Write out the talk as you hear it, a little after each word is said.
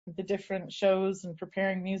the different shows and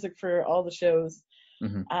preparing music for all the shows.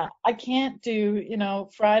 Mm-hmm. I can't do,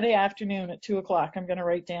 Friday afternoon at 2:00,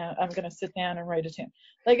 I'm going to sit down and write a tune.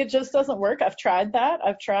 Like, it just doesn't work. I've tried that.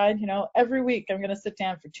 I've tried, every week I'm going to sit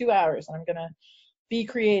down for 2 hours and I'm going to be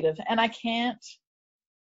creative. And I can't,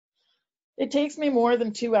 it takes me more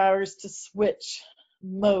than 2 hours to switch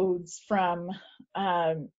modes from,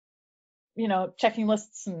 checking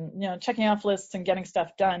lists and, checking off lists and getting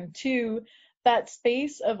stuff done to that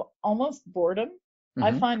space of almost boredom. Mm-hmm.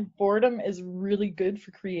 I find boredom is really good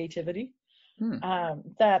for creativity.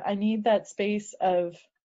 That I need that space of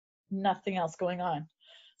nothing else going on.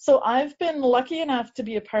 So I've been lucky enough to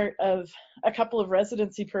be a part of a couple of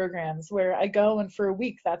residency programs where I go and for a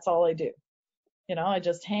week, that's all I do. I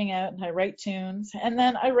just hang out and I write tunes, and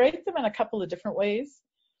then I write them in a couple of different ways.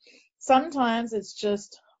 Sometimes it's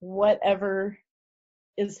just whatever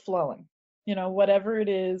is flowing, whatever it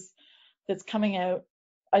is that's coming out,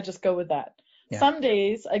 I just go with that. Yeah. Some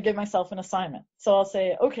days I give myself an assignment. So I'll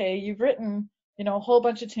say, okay, you've written, a whole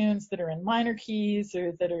bunch of tunes that are in minor keys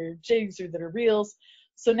or that are jigs or that are reels.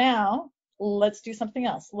 So now let's do something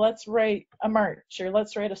else. Let's write a march, or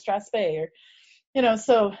let's write a strathspey, or,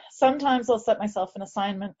 so sometimes I'll set myself an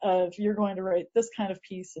assignment of, you're going to write this kind of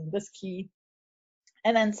piece in this key.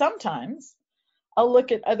 And then sometimes I'll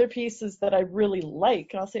look at other pieces that I really like,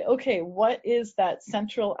 and I'll say, okay, what is that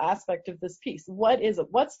central aspect of this piece? What is it?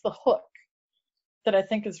 What's the hook that I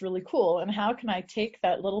think is really cool, and how can I take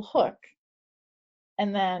that little hook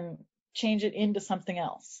and then change it into something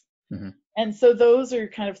else? Mm-hmm. And so those are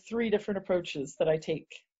kind of 3 different approaches that I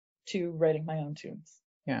take to writing my own tunes.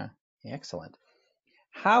 Yeah, excellent.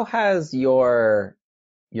 How has your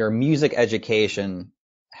music education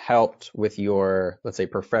helped with your, let's say,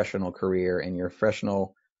 professional career and your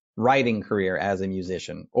professional writing career as a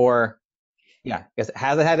musician? Or, has it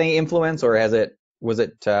had any influence, or was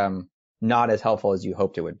it not as helpful as you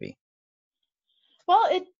hoped it would be? Well,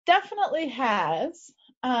 it definitely has.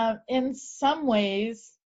 In some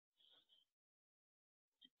ways,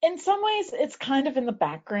 it's kind of in the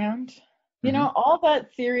background. Mm-hmm. All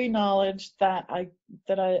that theory knowledge that I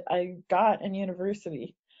got in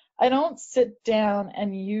university, I don't sit down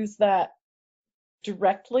and use that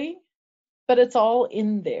directly, but it's all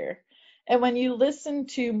in there. And when you listen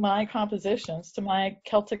to my compositions, to my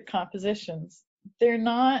Celtic compositions, they're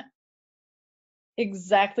not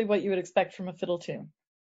exactly what you would expect from a fiddle tune,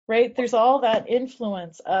 right? There's all that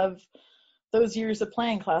influence of those years of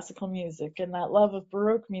playing classical music and that love of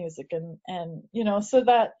Baroque music, and so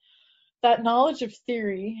that knowledge of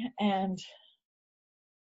theory and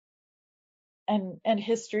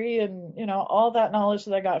history and all that knowledge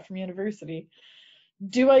that I got from university.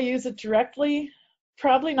 Do I use it directly?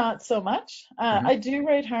 Probably not so much. Mm-hmm. I do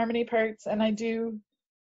write harmony parts, and I do,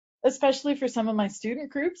 especially for some of my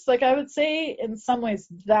student groups, like I would say in some ways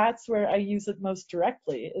that's where I use it most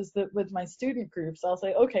directly, is that with my student groups, I'll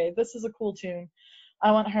say, okay, this is a cool tune.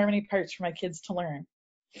 I want harmony parts for my kids to learn.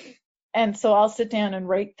 And so I'll sit down and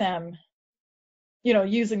write them,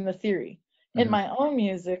 using the theory. In my own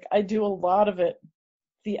music, I do a lot of it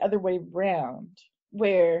the other way round,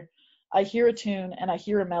 where I hear a tune and I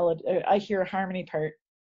hear a melody, I hear a harmony part,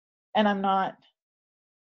 and I'm not,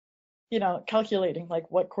 calculating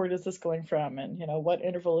like what chord is this going from, and what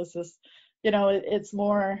interval is this. It's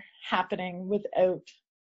more happening without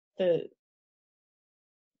the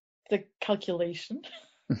calculation,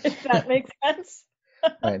 if that makes sense.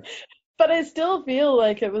 Right. But I still feel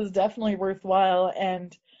like it was definitely worthwhile,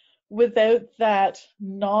 and without that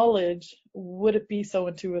knowledge, would it be so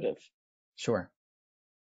intuitive? Sure.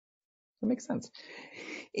 That makes sense.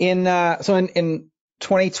 In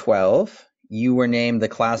 2012, you were named the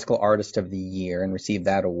Classical Artist of the Year and received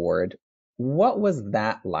that award. What was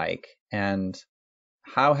that like, and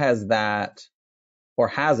how has that, or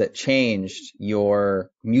has it changed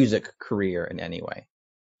your music career in any way?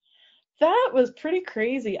 That was pretty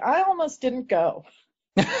crazy. I almost didn't go.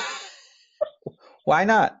 Why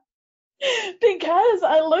not? Because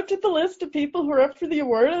I looked at the list of people who were up for the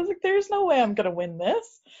award. I was like, there's no way I'm going to win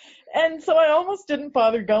this. And so I almost didn't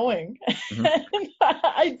bother going. Mm-hmm. And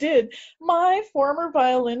I did. My former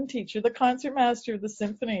violin teacher, the concertmaster of the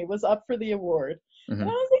symphony, was up for the award. Mm-hmm.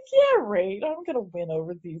 And I was like, yeah, right. I'm going to win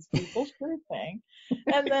over these people. Sure thing.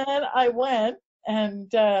 And then I went,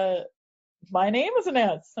 and my name was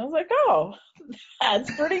announced. I was like, oh,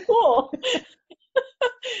 that's pretty cool.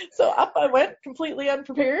 So up I went, completely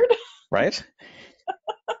unprepared. Right.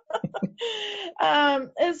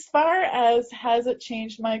 As far as has it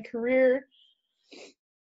changed my career,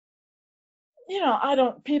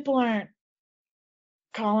 people aren't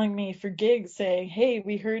calling me for gigs saying, hey,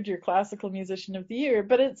 we heard you're Classical Musician of the Year,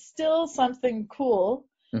 but it's still something cool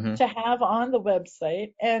to have on the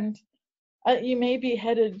website. And you may be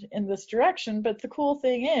headed in this direction, but the cool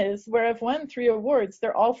thing is where I've won 3 awards,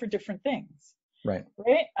 they're all for different things. Right.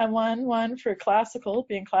 I won one for classical,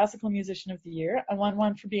 being Classical Musician of the Year. I won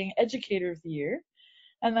one for being Educator of the Year.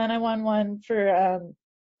 And then I won one for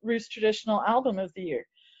Roots Traditional Album of the Year.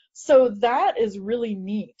 So that is really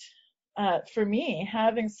neat for me,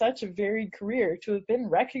 having such a varied career, to have been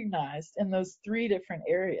recognized in those 3 different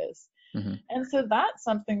areas. And so that's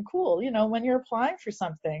something cool, you know, when you're applying for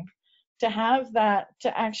something, to have that,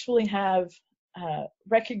 to actually have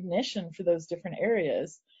recognition for those different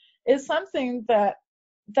areas is something that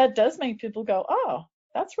does make people go, oh,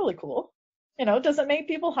 that's really cool. You know, does it make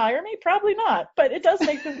people hire me? Probably not, but it does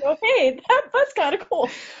make them go, hey, that's kind of cool.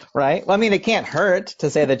 Right. Well, I mean, it can't hurt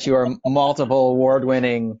to say that you are a multiple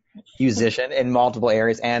award-winning musician in multiple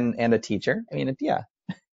areas and a teacher. I mean, yeah.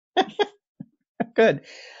 Good.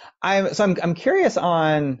 I'm curious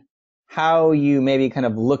on how you maybe kind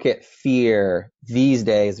of look at fear these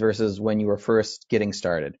days versus when you were first getting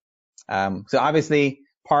started. So obviously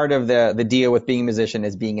part of the deal with being a musician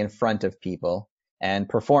is being in front of people and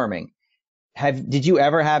performing. Did you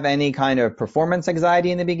ever have any kind of performance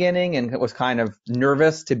anxiety in the beginning and was kind of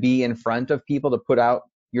nervous to be in front of people, to put out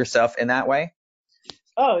yourself in that way?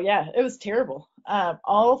 Oh yeah, it was terrible.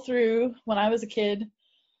 All through when I was a kid.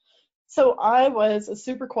 So I was a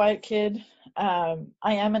super quiet kid. I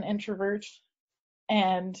am an introvert,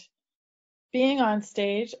 and being on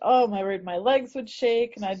stage, oh my word, my legs would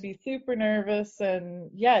shake and I'd be super nervous,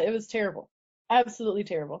 and yeah, it was terrible. Absolutely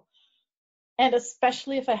terrible. And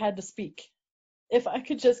especially if I had to speak. If I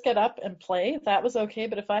could just get up and play, that was okay.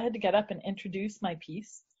 But if I had to get up and introduce my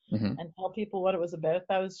piece and tell people what it was about,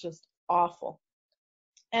 that was just awful.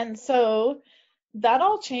 And so that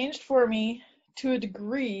all changed for me to a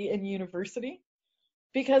degree in university,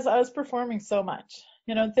 because I was performing so much.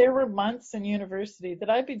 You know, there were months in university that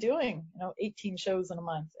I'd be doing, 18 shows in a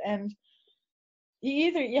month. And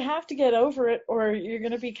you have to get over it or you're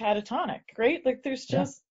going to be catatonic, right? Like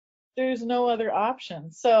there's no other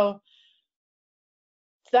option. So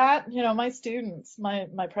that, my students,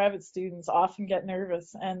 my private students often get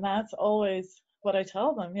nervous, and that's always what I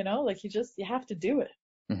tell them, like you have to do it.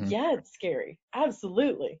 Yeah, it's scary.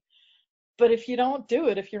 Absolutely. But if you don't do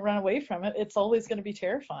it, if you run away from it, it's always going to be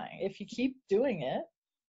terrifying. If you keep doing it,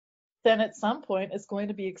 then at some point it's going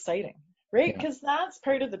to be exciting, right? Because that's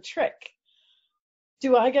part of the trick.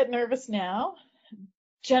 Do I get nervous now?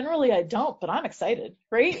 Generally I don't, but I'm excited,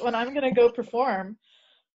 right? When I'm going to go perform,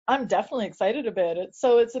 I'm definitely excited about it.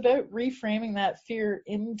 So it's about reframing that fear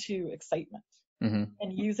into excitement and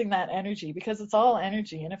using that energy, because it's all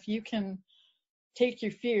energy. And if you can take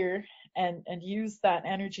your fear and use that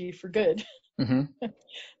energy for good, then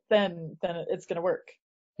it's going to work.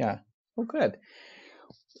 Yeah. Well, good.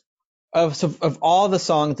 Of all the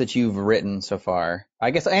songs that you've written so far, I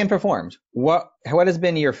guess, and performed, what has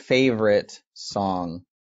been your favorite song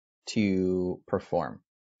to perform?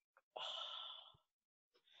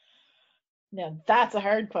 Yeah, that's a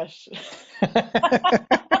hard question.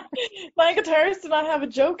 My guitarist and I have a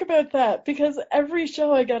joke about that, because every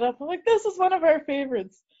show I get up, I'm like, this is one of our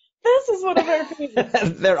favorites. This is one of our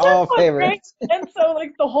favorites. They're all favorites. And so,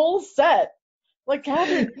 like, the whole set, like,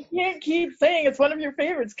 Katherine, you can't keep saying it's one of your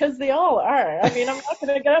favorites, because they all are. I mean, I'm not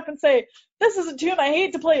going to get up and say, this is a tune I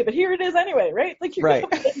hate to play, but here it is anyway, right? Like, you're going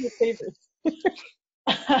to play your favorites.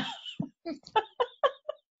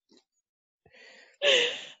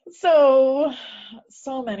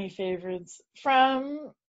 So many favorites.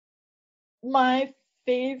 From my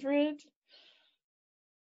favorite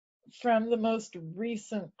from the most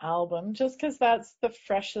recent album, just because that's the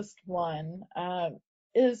freshest one,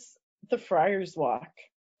 is The Friar's Walk.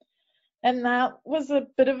 And that was a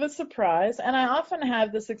bit of a surprise. And I often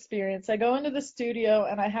have this experience. I go into the studio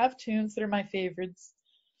and I have tunes that are my favorites.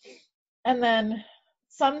 And then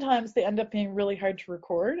sometimes they end up being really hard to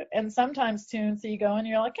record. And sometimes tunes that you go and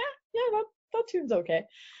you're like, yeah, that tune's okay.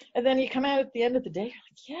 And then you come out at the end of the day, you're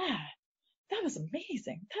like, yeah, that was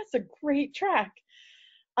amazing. That's a great track.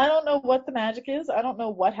 I don't know what the magic is. I don't know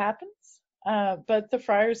what happens. But The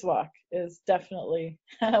Friar's Walk is definitely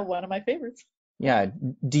one of my favorites. Yeah.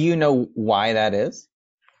 Do you know why that is?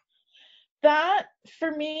 That, for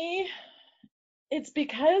me, it's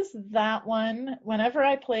because that one, whenever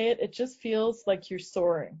I play it, it just feels like you're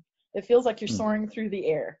soaring. It feels like you're soaring through the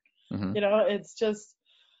air. It's just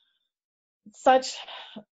such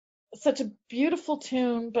a beautiful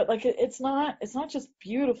tune, but like it's not just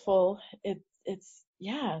beautiful. It's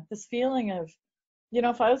this feeling of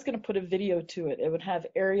if I was going to put a video to it, it would have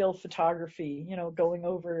aerial photography, going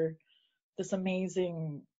over this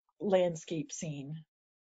amazing landscape scene.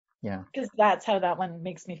 Yeah. Because that's how that one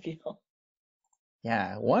makes me feel.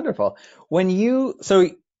 Yeah, wonderful. When you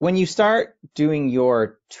start doing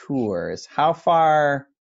your tours, how far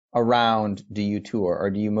around do you tour, or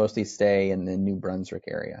do you mostly stay in the New Brunswick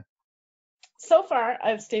area? So far,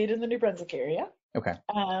 I've stayed in the New Brunswick area. Okay.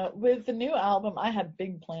 With the new album, I have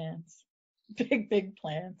big plans. Big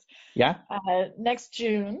plans. Yeah. Next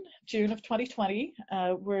June of 2020,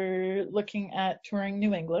 we're looking at touring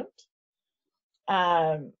New England.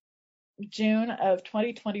 June of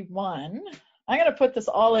 2021, I'm going to put this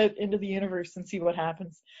all out into the universe and see what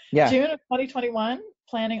happens. Yeah. June of 2021,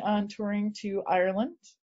 planning on touring to Ireland.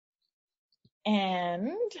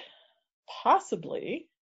 And possibly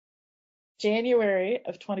January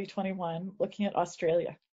of 2021, looking at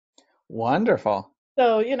Australia. Wonderful.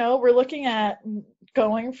 So, we're looking at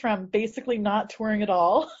going from basically not touring at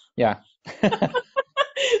all. Yeah.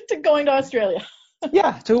 to going to Australia.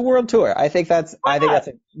 Yeah, to a world tour. I think that's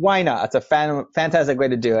why not? It's a fantastic way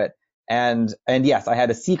to do it. And yes, I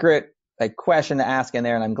had a secret question to ask in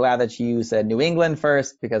there, and I'm glad that you said New England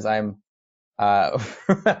first, because I'm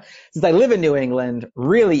since I live in New England,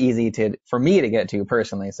 really easy for me to get to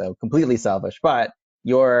personally, so completely selfish. But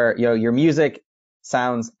your music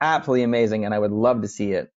sounds absolutely amazing, and I would love to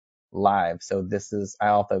see it live. So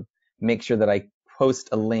I'll have to make sure that I post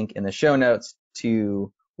a link in the show notes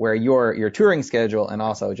to where your touring schedule, and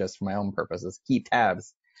also just for my own purposes, keep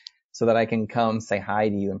tabs so that I can come say hi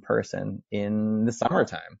to you in person in the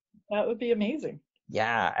summertime. That would be amazing.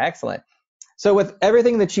 Yeah, excellent. So with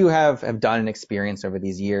everything that you have done and experienced over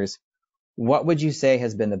these years, what would you say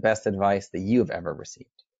has been the best advice that you have ever received?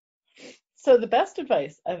 So the best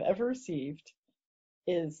advice I've ever received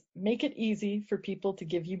is make it easy for people to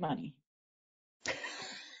give you money.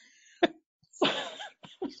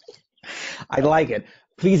 I like it.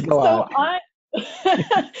 Please go on.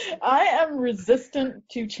 I am resistant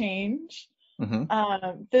to change.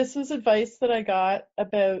 Mm-hmm. This was advice that I got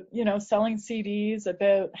about, selling CDs,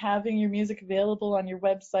 about having your music available on your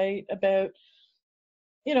website, about,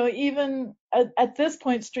 even at this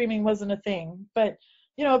point, streaming wasn't a thing, but,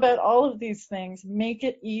 about all of these things. Make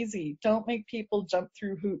it easy. Don't make people jump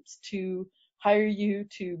through hoops to hire you,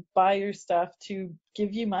 to buy your stuff, to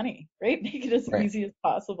give you money, right? Make it as easy as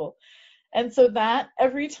possible. And so that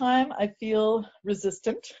every time I feel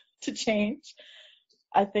resistant to change,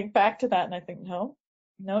 I think back to that and I think, no,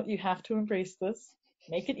 you have to embrace this.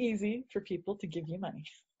 Make it easy for people to give you money.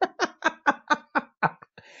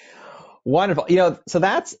 Wonderful. So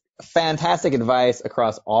that's fantastic advice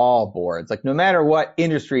across all boards. No matter what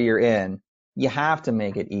industry you're in, you have to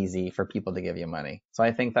make it easy for people to give you money. So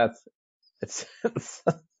I think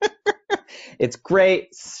it's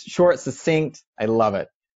great, short, succinct. I love it.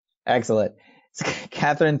 Excellent.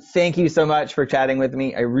 Katherine, thank you so much for chatting with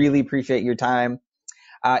me. I really appreciate your time.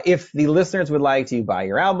 If the listeners would like to buy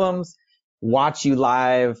your albums, watch you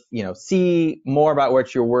live, see more about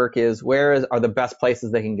what your work is, are the best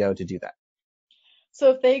places they can go to do that?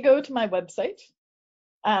 So if they go to my website,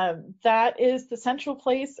 that is the central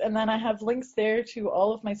place. And then I have links there to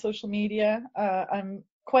all of my social media. I'm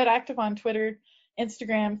quite active on Twitter,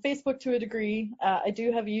 Instagram, Facebook to a degree. I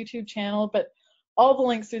do have a YouTube channel, but all the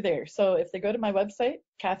links are there. So if they go to my website,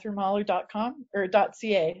 katherinemoller.com or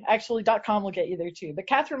 .ca, actually .com will get you there too, but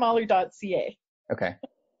katherinemoller.ca. Okay.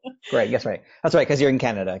 Great. That's right. That's right. Because you're in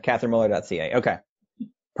Canada, katherinemoller.ca. Okay.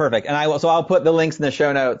 Perfect. And I'll put the links in the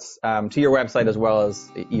show notes to your website as well as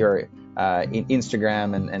your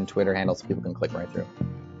Instagram and Twitter handles so people can click right through.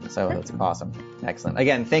 So that's awesome. Excellent.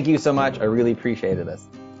 Again, thank you so much. I really appreciated this.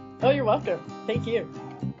 Oh, you're welcome. Thank you.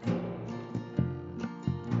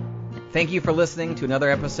 Thank you for listening to another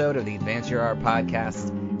episode of the Advance Your Art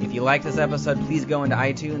podcast. If you like this episode, please go into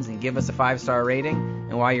iTunes and give us a 5-star rating.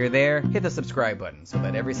 And while you're there, hit the subscribe button so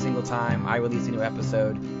that every single time I release a new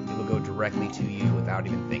episode, it will go directly to you without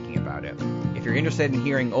even thinking about it. If you're interested in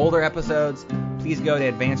hearing older episodes, please go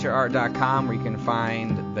to advanceyourart.com where you can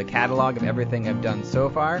find the catalog of everything I've done so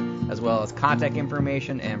far, as well as contact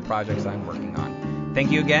information and projects I'm working on.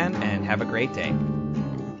 Thank you again, and have a great day.